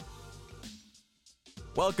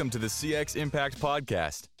Welcome to the CX Impact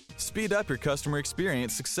Podcast. Speed up your customer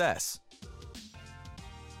experience success.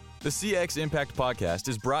 The CX Impact Podcast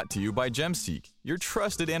is brought to you by GemSeek, your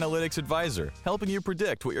trusted analytics advisor, helping you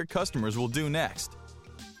predict what your customers will do next.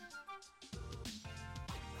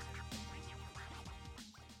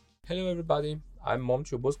 Hello everybody, I'm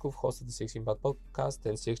Momchu Boskov, host of the CX Impact Podcast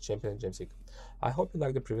and CX Champion at GemSeek. I hope you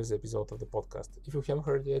liked the previous episode of the podcast. If you haven't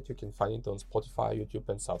heard it yet, you can find it on Spotify, YouTube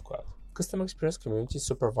and SoundCloud. Customer experience community is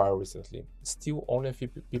super viral recently. Still, only a few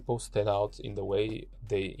people stand out in the way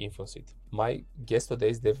they influence it. My guest today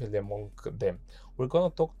is definitely among them. We're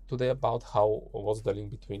going to talk today about what's the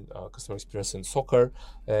link between customer experience and soccer,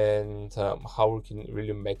 and how we can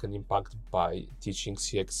really make an impact by teaching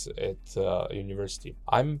CX at university.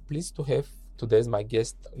 I'm pleased to have today is my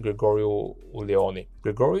guest, Gregorio Uglioni.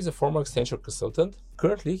 Gregorio is a former Accenture consultant.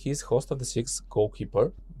 Currently, he is host of the CX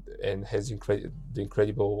Goalkeeper and has the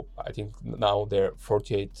incredible, I think now there are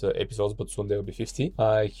 48 episodes, but soon there will be 50.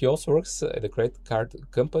 He also works at a credit card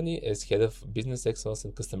company as head of business excellence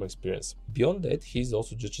and customer experience. Beyond that, he's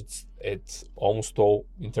also judged at almost all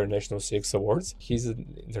international CX awards. He's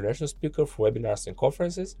an international speaker for webinars and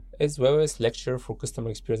conferences, as well as lecturer for customer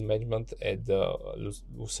experience management at the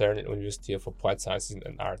Lucerne University of Applied Sciences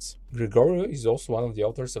and Arts. Gregorio is also one of the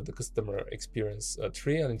authors of the Customer Experience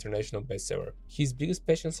Tree, an international bestseller. His biggest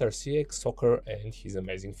passions are CX, soccer, and his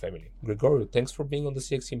amazing family. Gregorio, thanks for being on the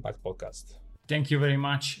CX Impact Podcast. Thank you very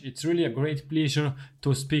much. It's really a great pleasure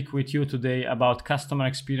to speak with you today about customer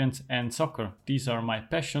experience and soccer. These are my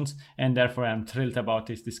passions, and therefore I'm thrilled about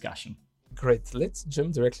this discussion. Great. Let's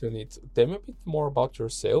jump directly on it. Tell me a bit more about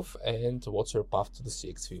yourself and what's your path to the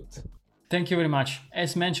CX field. Thank you very much.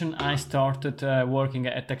 As mentioned, I started working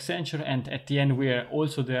at Accenture, and at the end we were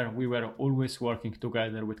also there. We were always working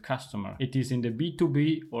together with customer. It is in the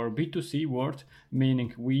B2B or B2C world,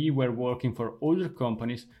 meaning we were working for other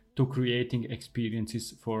companies to creating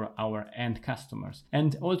experiences for our end customers.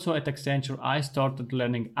 And also at Accenture, I started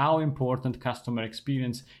learning how important customer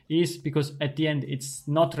experience is, because at the end, it's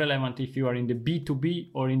not relevant if you are in the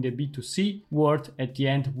B2B or in the B2C world. At the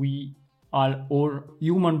end, we are all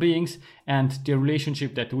human beings, and the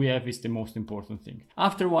relationship that we have is the most important thing.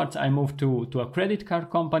 Afterwards, I moved to a credit card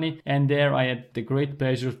company, and there I had the great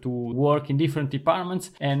pleasure to work in different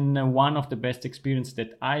departments. And one of the best experience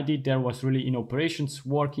that I did there was really in operations,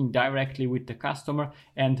 working directly with the customer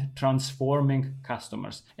and transforming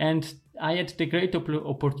customers. And I had the great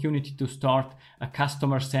opportunity to start a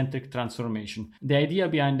customer-centric transformation. The idea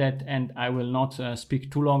behind that, and I will not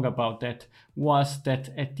speak too long about that, was that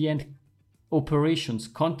at the end, operations,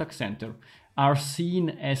 contact center, are seen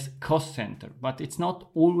as cost center, but it's not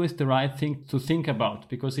always the right thing to think about,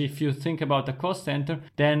 because if you think about a cost center,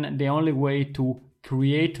 then the only way to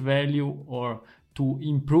create value or to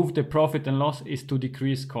improve the profit and loss is to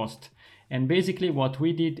decrease cost. And basically what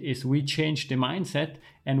we did is we changed the mindset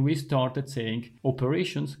and we started saying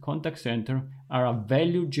operations, contact center are a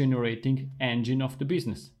value generating engine of the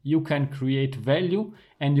business. You can create value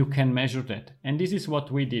and you can measure that. And this is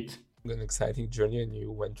what we did. An exciting journey, and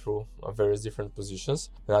you went through various different positions.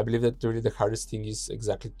 And I believe that really the hardest thing is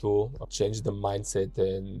exactly to change the mindset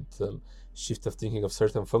and shift of thinking of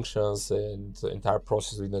certain functions and the entire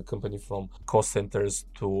process within a company from cost centers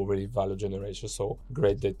to really value generation. So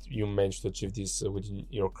great that you managed to achieve this within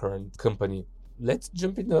your current company. Let's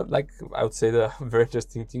jump into, I would say, the very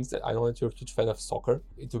interesting things that I know that you're a huge fan of soccer.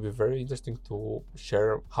 It would be very interesting to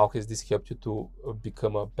share how has this helped you to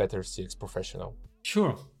become a better CX professional.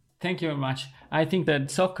 Sure. Thank you very much. I think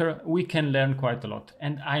that soccer, we can learn quite a lot.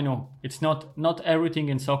 And I know it's not everything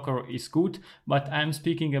in soccer is good, but I'm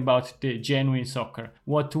speaking about the genuine soccer.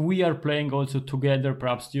 What we are playing also together,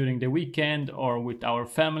 perhaps during the weekend or with our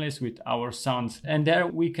families, with our sons. And there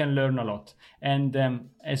we can learn a lot. And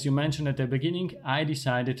as you mentioned at the beginning, I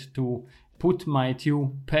decided to put my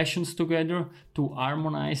two passions together to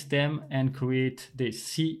harmonize them and create the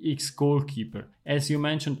CX Goalkeeper. As you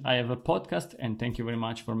mentioned, I have a podcast, and thank you very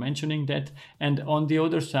much for mentioning that. And on the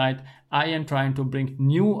other side, I am trying to bring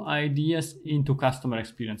new ideas into customer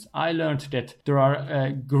experience. I learned that there are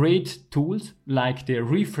great tools like the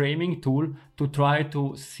reframing tool to try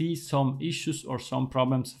to see some issues or some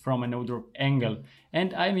problems from another angle.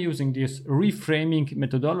 And I'm using this reframing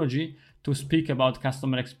methodology to speak about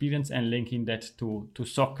customer experience and linking that to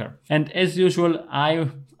soccer. And as usual, I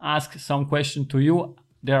ask some questions to you.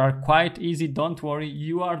 They are quite easy. Don't worry.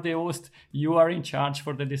 You are the host. You are in charge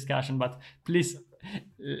for the discussion. But please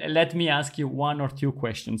let me ask you one or two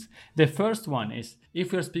questions. The first one is,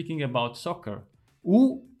 if you're speaking about soccer,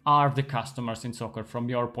 who are the customers in soccer from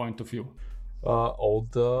your point of view? All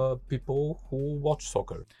the people who watch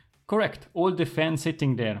soccer. Correct. All the fans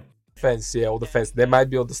sitting there. Fans, yeah, all the fans. They might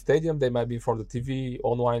be on the stadium, they might be from the TV,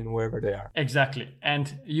 online, wherever they are. Exactly.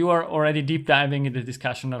 And you are already deep diving in the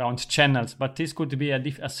discussion around channels, but this could be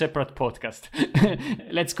a separate podcast.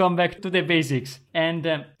 Let's come back to the basics. And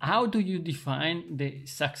how do you define the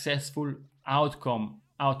successful outcome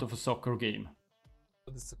out of a soccer game?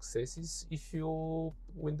 The success is if you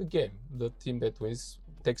win the game. The team that wins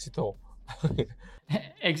takes it all.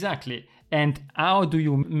 Exactly. And how do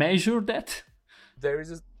you measure that? There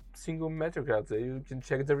is a single metric out there. You can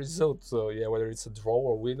check the results. So yeah, whether it's a draw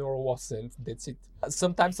or win or loss, and that's it.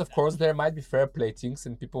 Sometimes, of course, there might be fair play things,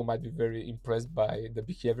 and people might be very impressed by the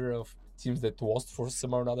behavior of teams that lost for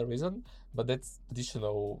some or another reason. But that's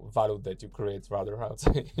additional value that you create, rather, I would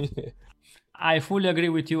say. I fully agree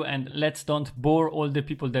with you, and let's don't bore all the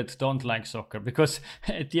people that don't like soccer, because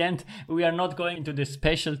at the end we are not going into the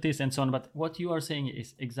specialties and so on, but what you are saying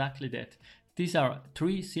is exactly that. These are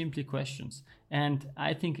three simple questions, and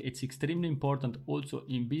I think it's extremely important also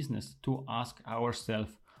in business to ask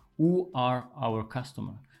ourselves, who are our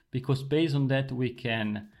customer? Because based on that we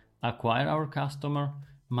can acquire our customer,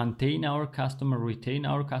 maintain our customer, retain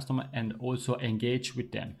our customer, and also engage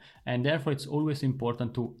with them. And therefore it's always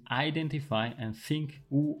important to identify and think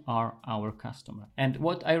who are our customer. And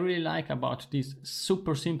what I really like about this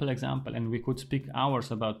super simple example, and we could speak hours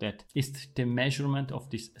about that, is the measurement of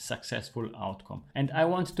this successful outcome. And I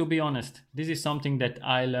want to be honest, this is something that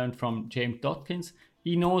I learned from James Dawkins.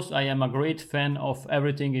 He knows I am a great fan of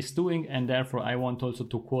everything he's doing, and therefore I want also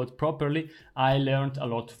to quote properly. I learned a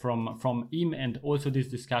lot from him, and also this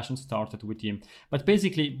discussion started with him. But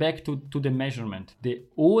basically, back to the measurement. The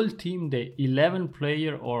whole team, the 11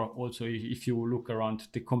 player, or also if you look around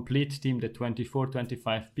the complete team, the 24,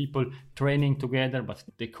 25 people training together, but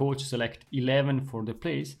the coach select 11 for the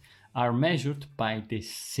place, are measured by the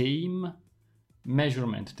same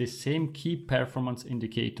measurement, the same key performance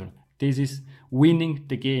indicator. This is winning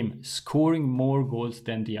the game, scoring more goals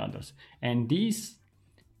than the others. And these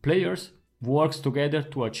players work together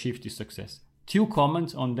to achieve this success. Two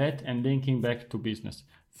comments on that and linking back to business.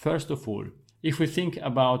 First of all, if we think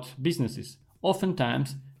about businesses,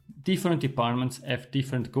 oftentimes different departments have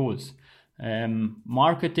different goals.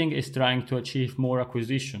 Marketing is trying to achieve more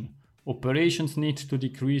acquisition. Operations need to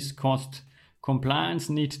decrease cost. Compliance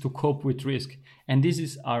needs to cope with risk. And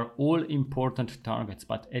these are all important targets.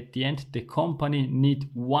 But at the end, the company needs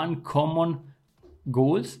one common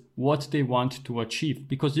goals, what they want to achieve,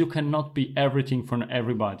 because you cannot be everything for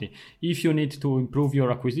everybody. If you need to improve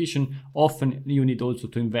your acquisition, often you need also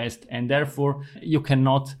to invest, and therefore you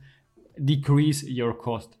cannot decrease your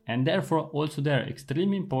cost. And therefore also there,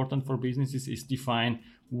 extremely important for businesses is define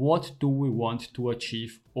what do we want to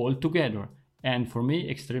achieve all together. And for me,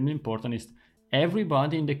 extremely important is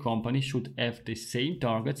everybody in the company should have the same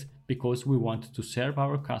targets, because we want to serve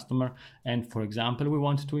our customer. And for example, we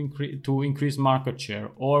want to increase market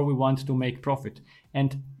share, or we want to make profit.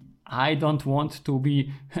 And I don't want to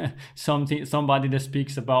be somebody that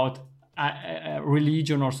speaks about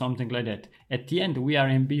religion or something like that. At the end, we are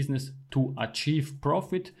in business to achieve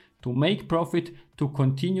profit, to make profit, to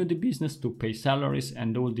continue the business, to pay salaries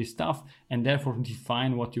and all this stuff, and therefore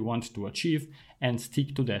define what you want to achieve and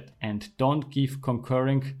stick to that. And don't give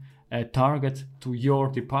concurring targets to your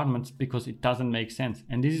departments, because it doesn't make sense.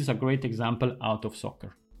 And this is a great example out of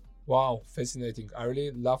soccer. Wow, fascinating. I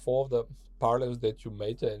really love all of the parallels that you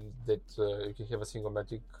made, and that you can have a single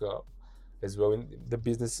metric as well in the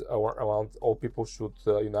business around all people should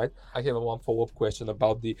unite. I have one follow-up question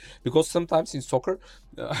about because sometimes in soccer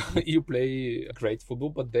you play great football,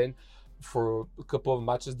 but then for a couple of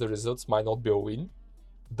matches the results might not be a win.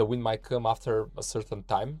 The win might come after a certain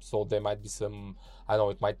time, so there might be some, I don't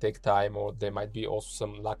know, it might take time, or there might be also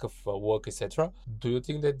some lack of work, etc. Do you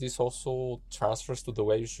think that this also transfers to the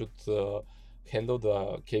way you should handle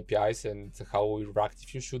the KPIs and how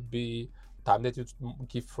reactive you should be, time that you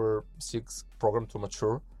give for CX program to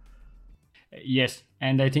mature? Yes,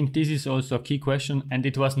 and I think this is also a key question, and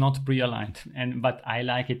it was not pre-aligned, but I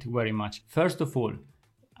like it very much. First of all,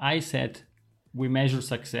 I said we measure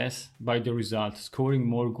success by the result, scoring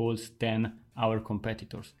more goals than our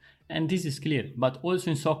competitors. And this is clear, but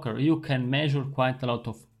also in soccer, you can measure quite a lot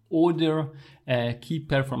of other key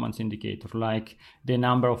performance indicators, like the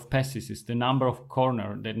number of passes, the number of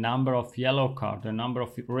corner, the number of yellow cards, the number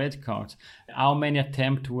of red cards, how many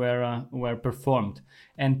attempts were performed.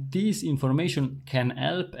 And this information can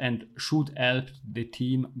help and should help the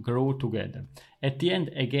team grow together. At the end,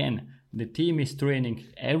 again, the team is training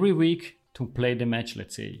every week to play the match,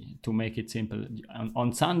 let's say, to make it simple,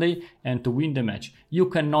 on Sunday, and to win the match. You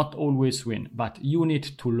cannot always win, but you need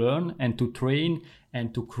to learn and to train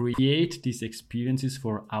and to create these experiences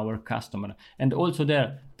for our customer. And also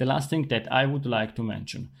there, the last thing that I would like to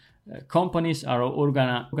mention, companies are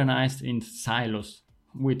organized in silos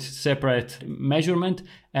with separate measurement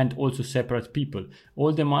and also separate people.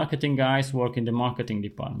 All the marketing guys work in the marketing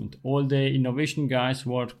department. All the innovation guys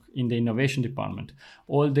work in the innovation department.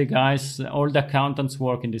 All the accountants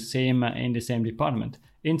work in the same department.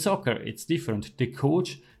 In soccer, it's different. The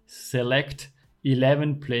coach select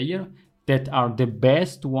 11 players that are the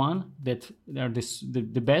best one,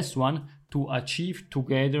 the best one to achieve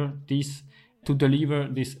together this, to deliver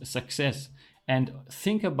this success. And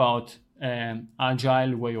think about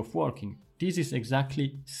agile way of working. This is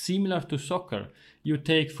exactly similar to soccer. You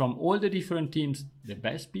take from all the different teams the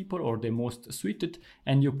best people or the most suited,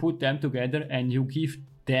 and you put them together and you give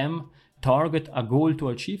them a goal to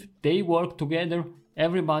achieve. They work together,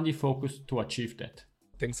 everybody focused to achieve that.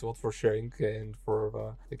 Thanks a lot for sharing and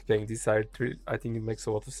for explaining this. I think it makes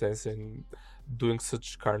a lot of sense, and doing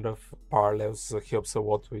such kind of parallels helps a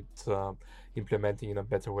lot with implementing in a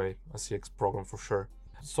better way a CX program for sure.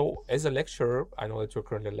 So as a lecturer, I know that you're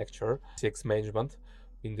currently a lecturer, CX management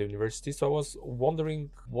in the university. So I was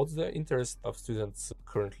wondering, what's the interest of students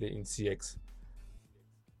currently in CX?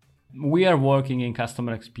 We are working in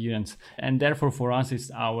customer experience, and therefore for us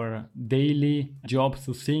it's our daily job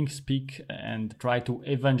to think, speak, and try to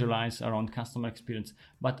evangelize around customer experience.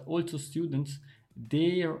 But also students,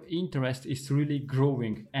 their interest is really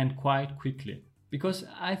growing and quite quickly. Because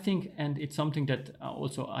I think, and it's something that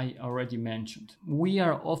also I already mentioned, we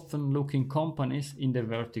are often looking companies in the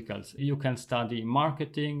verticals. You can study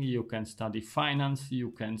marketing, you can study finance,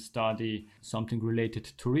 you can study something related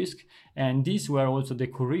to risk. And these were also the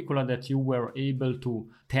curricula that you were able to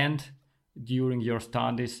attend during your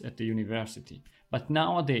studies at the university. But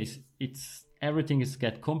nowadays, everything is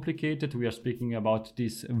get complicated. We are speaking about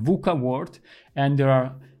this VUCA word, and there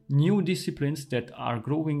are new disciplines that are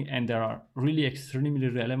growing and they are really extremely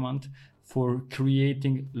relevant for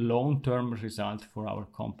creating long-term results for our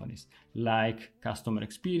companies, like customer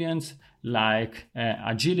experience, like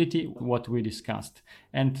agility, what we discussed.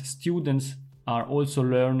 And students are also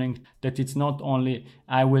learning that it's not only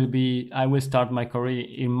I will start my career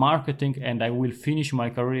in marketing and I will finish my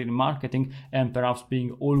career in marketing and perhaps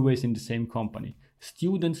being always in the same company.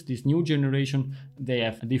 Students, this new generation, they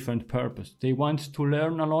have a different purpose. They want to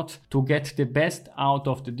learn a lot, to get the best out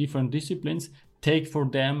of the different disciplines, take for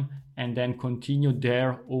them, and then continue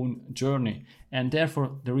their own journey. And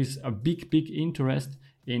therefore, there is a big interest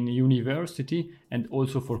in university and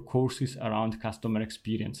also for courses around customer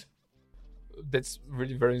experience. That's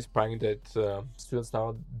really very inspiring that students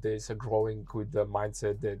nowadays are growing with the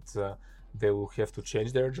mindset that they will have to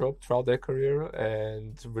change their job throughout their career,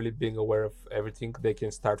 and really being aware of everything. They can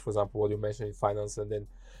start, for example, what you mentioned in finance and then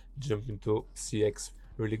jump into CX.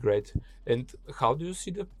 Really great. And how do you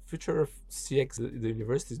see the future of CX at the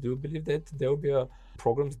universities? Do you believe that there will be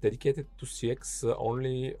programs dedicated to CX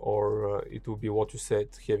only, or it will be what you said,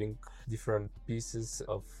 having different pieces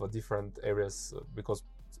of different areas because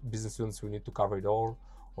business students will need to cover it all?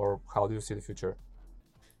 Or how do you see the future?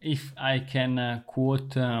 If I can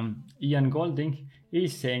quote Ian Golding,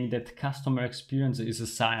 he's saying that customer experience is a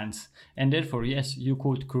science, and therefore, yes, you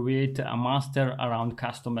could create a master around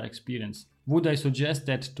customer experience. Would I suggest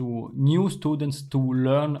that to new students to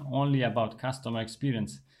learn only about customer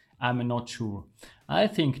experience? I'm not sure. I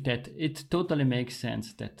think that it totally makes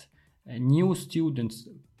sense that new students,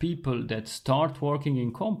 people that start working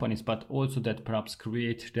in companies, but also that perhaps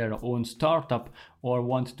create their own startup or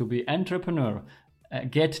want to be entrepreneur,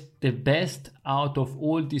 get the best out of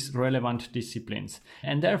all these relevant disciplines.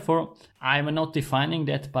 And therefore, I'm not defining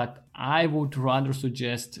that, but I would rather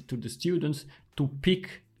suggest to the students to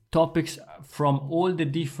pick topics from all the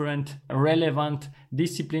different relevant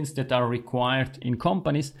disciplines that are required in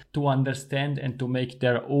companies to understand and to make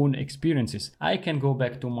their own experiences. I can go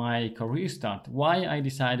back to my career start, why I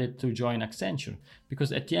decided to join Accenture,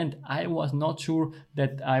 because at the end I was not sure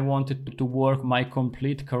that I wanted to work my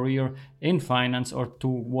complete career in finance or to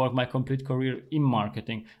work my complete career in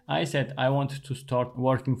marketing. I said I wanted to start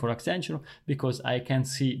working for Accenture because I can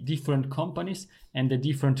see different companies and the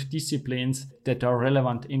different disciplines that are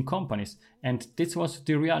relevant in companies. And this was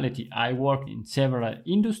the reality. I worked in several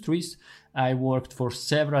industries. I worked for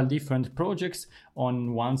several different projects.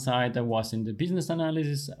 On one side, I was in the business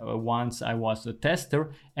analysis. Once I was a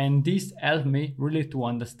tester. And this helped me really to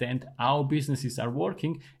understand how businesses are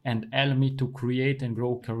working and helped me to create and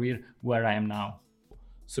grow a career where I am now.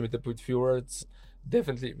 So with a few words,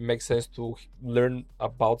 definitely makes sense to learn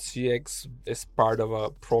about CX as part of a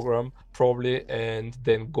program probably, and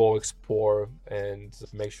then go explore and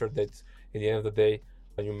make sure that at the end of the day,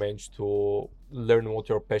 you manage to learn what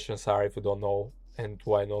your passions are if you don't know, and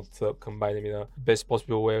why not combine them in a best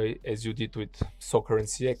possible way as you did with soccer and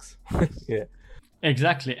CX. Yeah.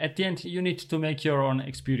 Exactly. At the end, you need to make your own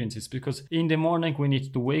experiences, because in the morning we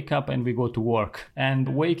need to wake up and we go to work.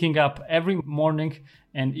 And waking up every morning,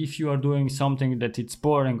 and if you are doing something that it's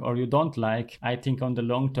boring or you don't like, I think on the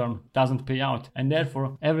long term doesn't pay out. And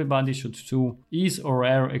therefore, everybody should do his or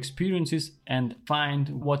her experiences and find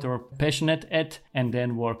what they're passionate at and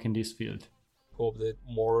then work in this field. Hope that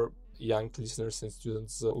more young listeners and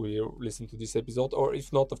students will listen to this episode, or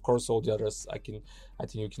if not, of course, all the others. I think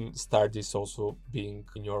you can start this also being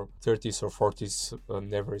in your 30s or 40s.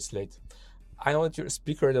 Never is late. I know that you're a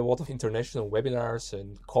speaker at a lot of international webinars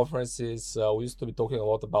and conferences. We used to be talking a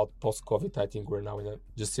lot about post-COVID. I think we're now in a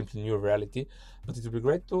just simply new reality. But it would be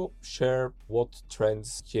great to share what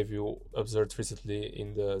trends have you observed recently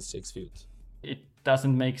in the CX field. It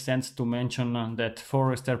doesn't make sense to mention that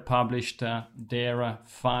Forrester published their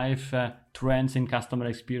 5 trends in customer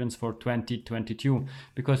experience for 2022,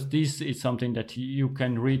 because this is something that you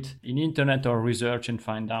can read in internet or research and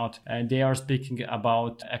find out. And they are speaking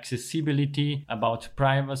about accessibility, about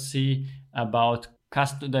privacy, about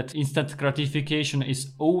that instant gratification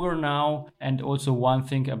is over now, and also one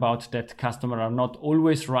thing about that customers are not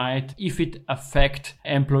always right if it affects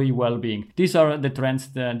employee well-being. These are the trends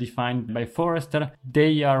defined by Forrester.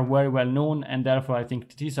 They are very well known, and therefore I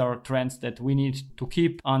think these are trends that we need to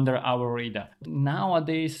keep under our radar.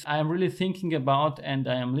 Nowadays, I am really thinking about, and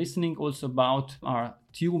I am listening also about, our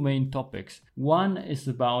 2 main topics. One is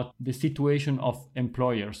about the situation of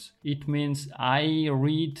employers. It means I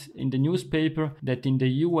read in the newspaper that in the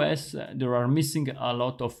US there are missing a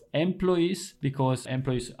lot of employees because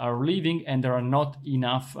employees are leaving and there are not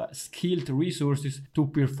enough skilled resources to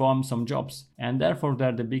perform some jobs. And therefore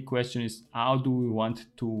there the big question is, how do we want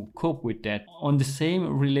to cope with that? On the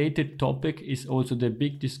same related topic is also the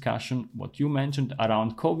big discussion, what you mentioned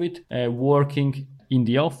around COVID, working in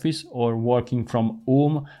the office or working from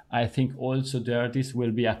home. I think also this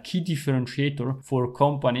will be a key differentiator for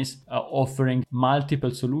companies offering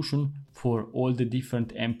multiple solutions for all the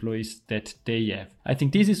different employees that they have. I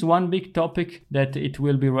think this is one big topic that it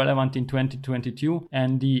will be relevant in 2022,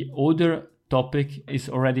 and the other topic is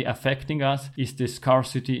already affecting us is the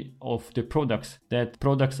scarcity of the products. That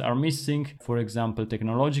products are missing, for example,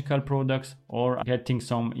 technological products, or getting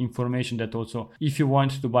some information that also if you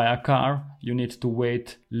want to buy a car, you need to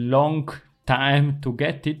wait long time to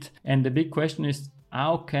get it. And the big question is,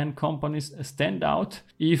 how can companies stand out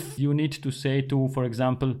if you need to say to, for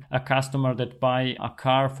example, a customer that buy a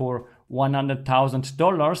car for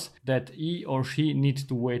 $100,000 that he or she needs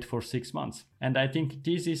to wait for 6 months. And I think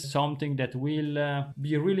this is something that will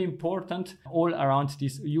be really important all around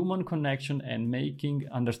this human connection and making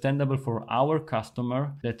understandable for our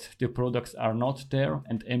customer that the products are not there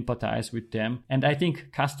and empathize with them. And I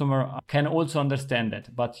think customer can also understand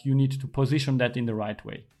that, but you need to position that in the right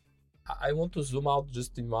way. I want to zoom out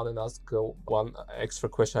just in one and ask one extra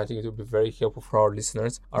question. I think it will be very helpful for our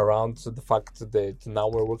listeners around the fact that now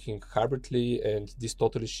we're working hybridly, and this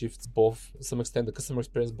totally shifts both, to some extent, the customer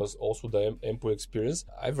experience, but also the employee experience.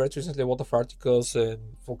 I've read recently a lot of articles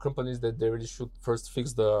for companies that they really should first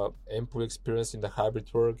fix the employee experience in the hybrid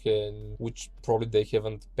work, and which probably they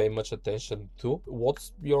haven't paid much attention to.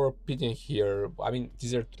 What's your opinion here? I mean,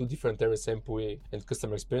 these are 2 different areas, employee and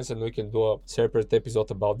customer experience, and we can do a separate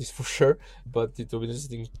episode about this for sure, but it will be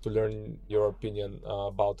interesting to learn your opinion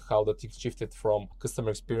about how the things shifted from customer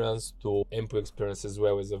experience to employee experience as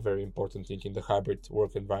well as a very important thing in the hybrid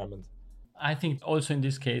work environment. I think also in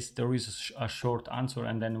this case there is a short answer,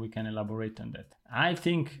 and then we can elaborate on that. I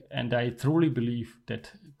think, and I truly believe,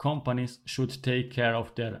 that companies should take care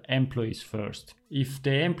of their employees first. If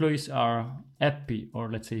the employees are happy, or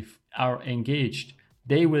let's say are engaged,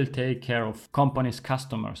 they will take care of company's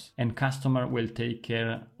customers, and customer will take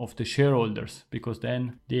care of the shareholders, because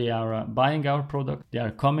then they are buying our product, they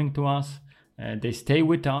are coming to us, they stay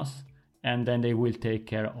with us, and then they will take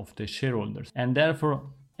care of the shareholders. And therefore,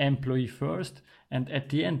 employee first. And at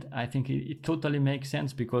the end, I think it totally makes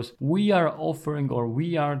sense, because we are offering, or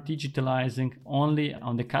we are digitalizing only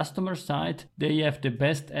on the customer side. They have the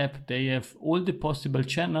best app, they have all the possible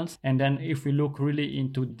channels. And then if we look really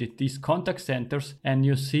into these contact centers, and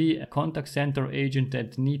you see a contact center agent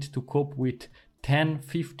that needs to cope with 10,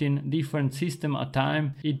 15 different systems at a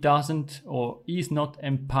time, it doesn't or is not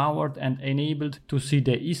empowered and enabled to see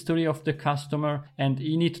the history of the customer, and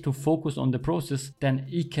he needs to focus on the process, then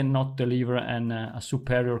he cannot deliver a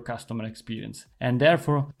superior customer experience. And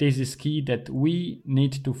therefore, this is key, that we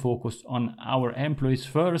need to focus on our employees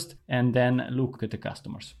first and then look at the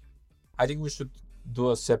customers. I think we should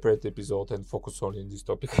do a separate episode and focus only on this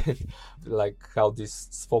topic, like how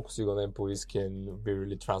this focusing on employees can be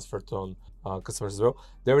really transferred on customers as well.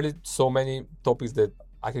 There are really so many topics that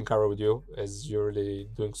I can cover with you, as you're really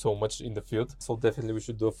doing so much in the field. So definitely we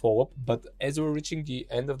should do a follow-up. But as we're reaching the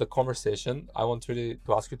end of the conversation, I want really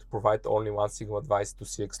to ask you to provide only one single advice to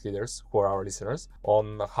CX leaders who are our listeners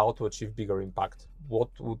on how to achieve bigger impact. What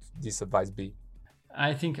would this advice be?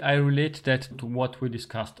 I think I relate that to what we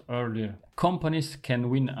discussed earlier. Companies can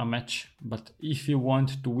win a match, but if you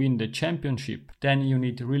want to win the championship, then you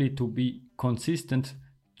need really to be consistent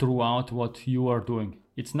throughout what you are doing.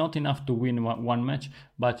 It's not enough to win one match,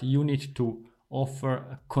 but you need to offer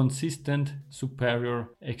a consistent, superior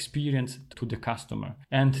experience to the customer.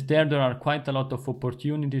 And there are quite a lot of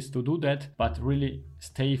opportunities to do that, but really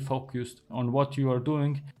stay focused on what you are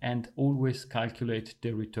doing and always calculate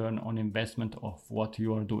the return on investment of what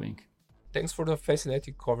you are doing. Thanks for the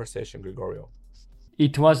fascinating conversation, Gregorio.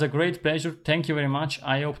 It was a great pleasure. Thank you very much.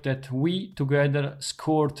 I hope that we together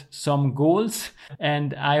scored some goals,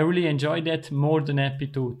 and I really enjoyed that. More than happy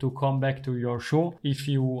to come back to your show if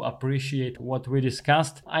you appreciate what we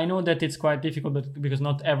discussed. I know that it's quite difficult because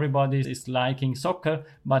not everybody is liking soccer,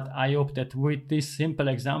 but I hope that with this simple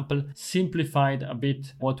example simplified a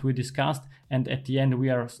bit what we discussed, and at the end we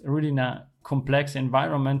are really in a complex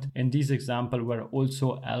environment, and this example were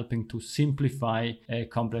also helping to simplify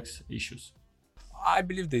complex issues. I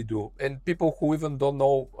believe they do. And people who even don't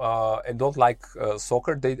know and don't like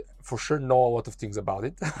soccer, they for sure know a lot of things about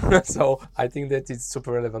it. So I think that it's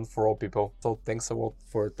super relevant for all people. So thanks a lot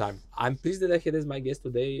for your time. I'm pleased that I had as my guest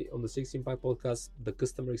today on the CX Impact Podcast, the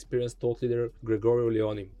customer experience thought leader, Gregorio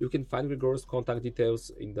Uglioni. You can find Gregorio's contact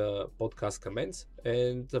details in the podcast comments.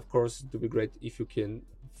 And of course, it would be great if you can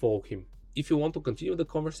follow him. If you want to continue the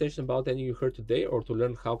conversation about anything you heard today, or to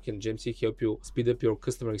learn how can JMSeek help you speed up your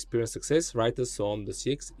customer experience success, write us on the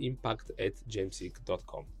CX Impact at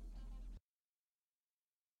jmseek.com.